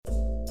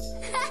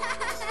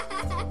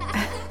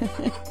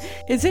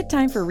Is it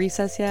time for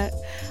recess yet?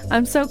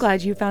 I'm so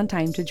glad you found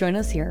time to join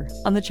us here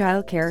on the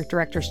Childcare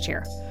Director's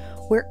Chair,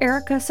 where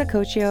Erica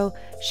Sacoccio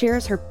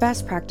shares her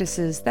best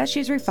practices that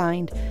she's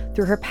refined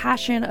through her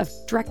passion of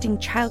directing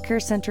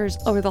childcare centers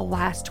over the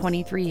last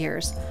 23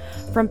 years.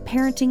 From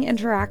parenting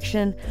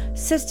interaction,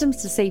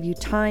 systems to save you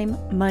time,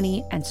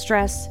 money, and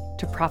stress,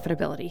 to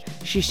profitability.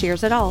 She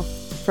shares it all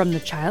from the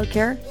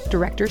Childcare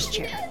Director's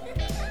Chair.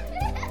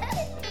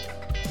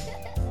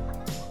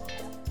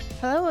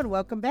 Hello and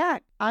welcome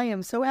back. I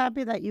am so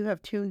happy that you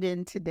have tuned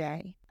in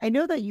today. I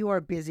know that you are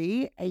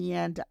busy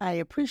and I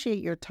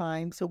appreciate your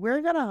time, so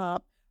we're going to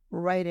hop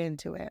right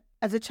into it.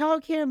 As a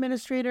child care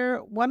administrator,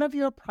 one of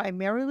your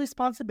primary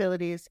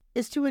responsibilities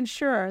is to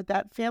ensure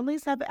that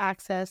families have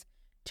access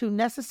to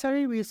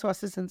necessary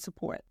resources and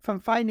support, from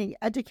finding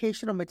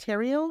educational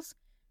materials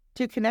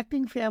to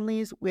connecting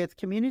families with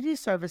community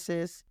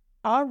services.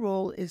 Our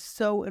role is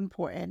so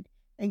important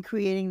in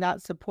creating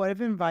that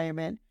supportive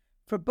environment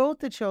for both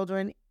the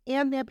children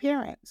and their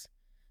parents.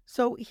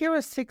 So here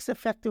are 6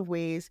 effective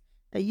ways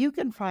that you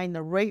can find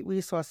the right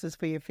resources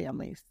for your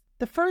families.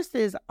 The first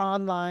is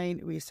online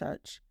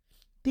research.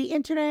 The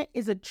internet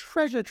is a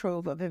treasure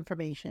trove of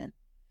information,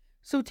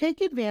 so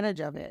take advantage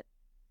of it.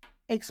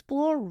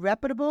 Explore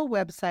reputable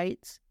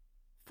websites,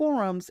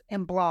 forums,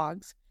 and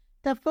blogs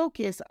that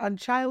focus on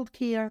child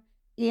care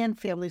and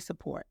family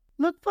support.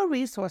 Look for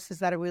resources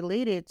that are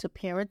related to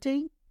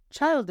parenting,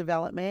 child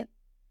development,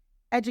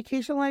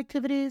 educational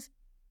activities,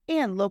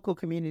 and local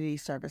community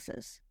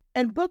services.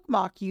 And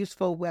bookmark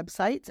useful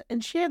websites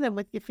and share them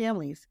with your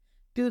families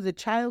through the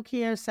Child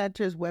Care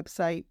Center's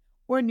website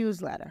or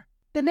newsletter.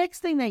 The next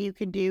thing that you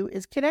can do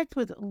is connect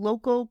with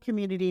local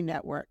community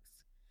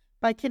networks.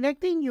 By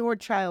connecting your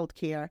child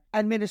care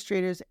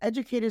administrators,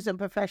 educators, and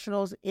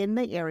professionals in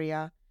the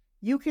area,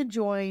 you can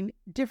join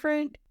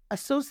different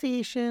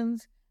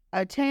associations,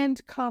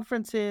 attend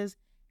conferences,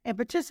 and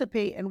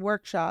participate in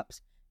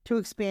workshops to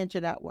expand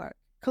your network.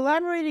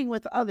 Collaborating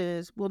with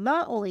others will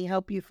not only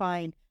help you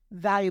find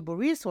valuable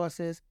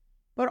resources,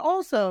 but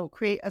also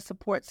create a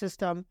support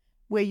system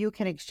where you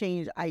can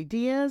exchange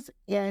ideas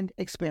and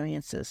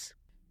experiences.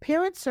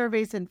 Parent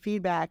surveys and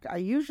feedback are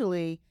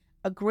usually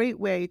a great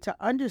way to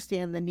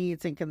understand the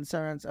needs and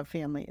concerns of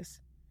families.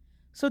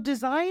 So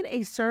design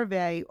a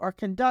survey or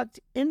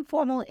conduct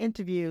informal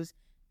interviews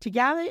to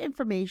gather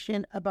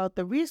information about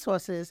the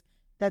resources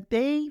that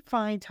they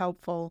find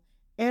helpful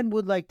and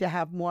would like to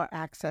have more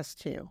access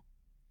to.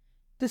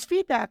 This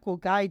feedback will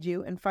guide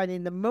you in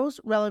finding the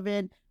most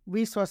relevant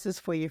resources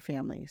for your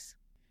families.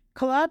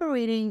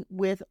 Collaborating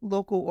with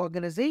local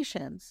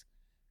organizations.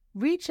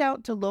 Reach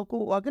out to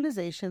local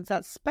organizations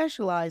that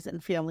specialize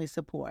in family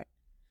support,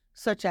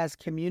 such as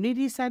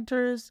community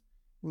centers,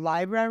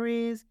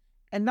 libraries,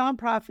 and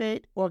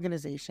nonprofit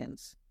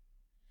organizations,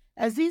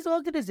 as these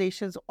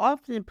organizations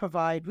often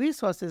provide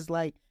resources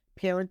like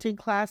parenting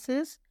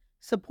classes,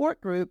 support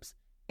groups,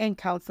 and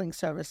counseling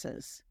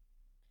services.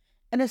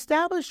 And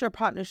establish your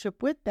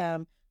partnership with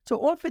them to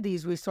offer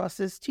these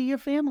resources to your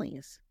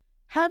families.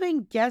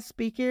 Having guest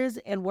speakers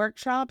and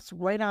workshops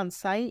right on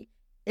site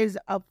is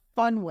a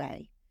fun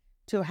way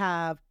to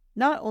have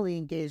not only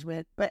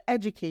engagement, but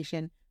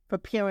education for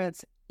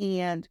parents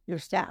and your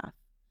staff.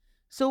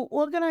 So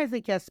organize a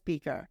guest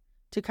speaker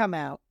to come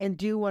out and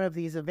do one of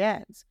these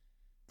events.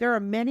 There are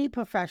many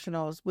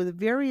professionals with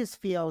various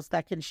fields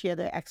that can share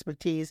their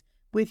expertise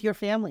with your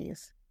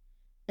families.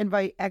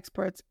 Invite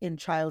experts in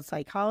child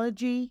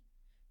psychology,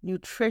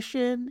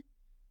 nutrition,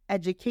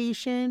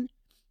 education,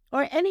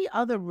 or any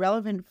other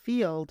relevant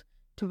field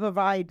to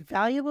provide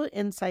valuable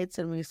insights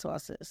and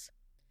resources.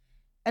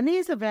 And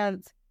these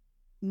events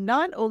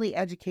not only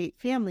educate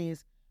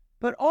families,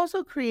 but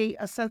also create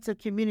a sense of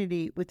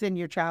community within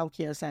your child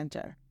care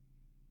center.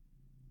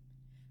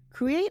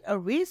 Create a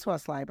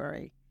resource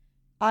library.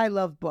 I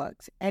love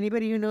books.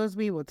 Anybody who knows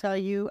me will tell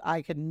you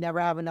I could never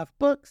have enough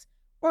books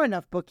or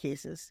enough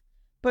bookcases.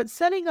 But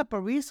setting up a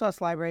resource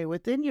library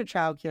within your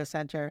child care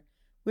center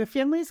where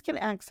families can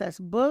access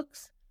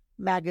books,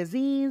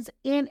 magazines,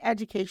 and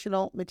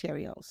educational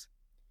materials.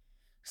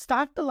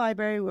 Stock the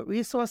library with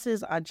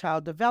resources on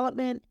child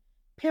development,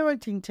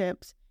 parenting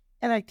tips,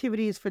 and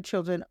activities for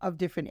children of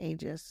different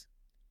ages.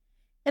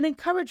 And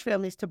encourage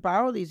families to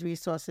borrow these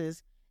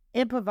resources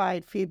and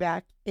provide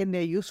feedback in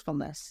their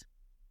usefulness.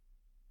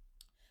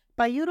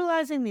 By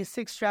utilizing these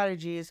 6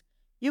 strategies,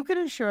 you can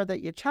ensure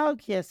that your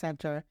child care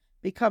center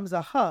becomes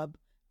a hub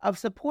of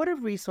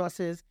supportive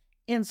resources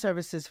and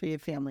services for your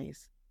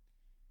families.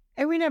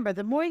 And remember,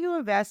 the more you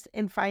invest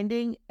in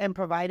finding and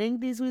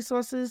providing these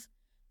resources,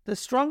 the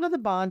stronger the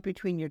bond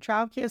between your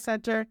child care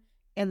center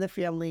and the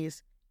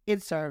families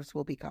it serves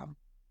will become.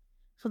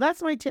 So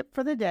that's my tip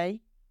for the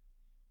day.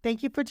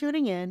 Thank you for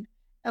tuning in,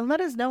 and let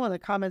us know in the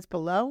comments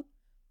below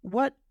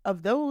what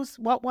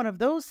one of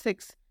those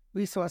 6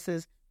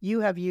 resources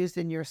you have used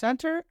in your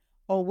center,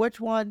 or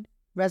which one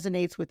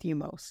resonates with you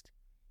most.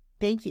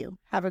 Thank you.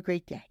 Have a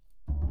great day.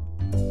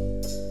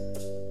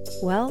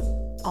 Well,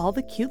 all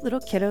the cute little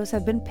kiddos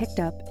have been picked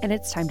up and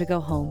it's time to go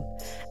home.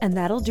 And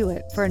that'll do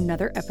it for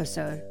another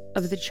episode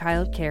of the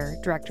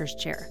Childcare Director's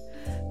Chair.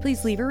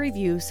 Please leave a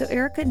review so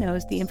Erica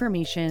knows the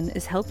information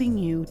is helping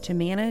you to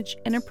manage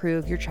and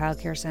improve your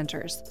childcare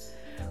centers.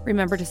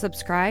 Remember to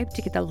subscribe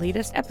to get the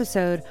latest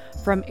episode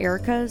from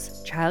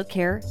Erica's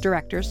Childcare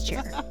Director's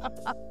Chair.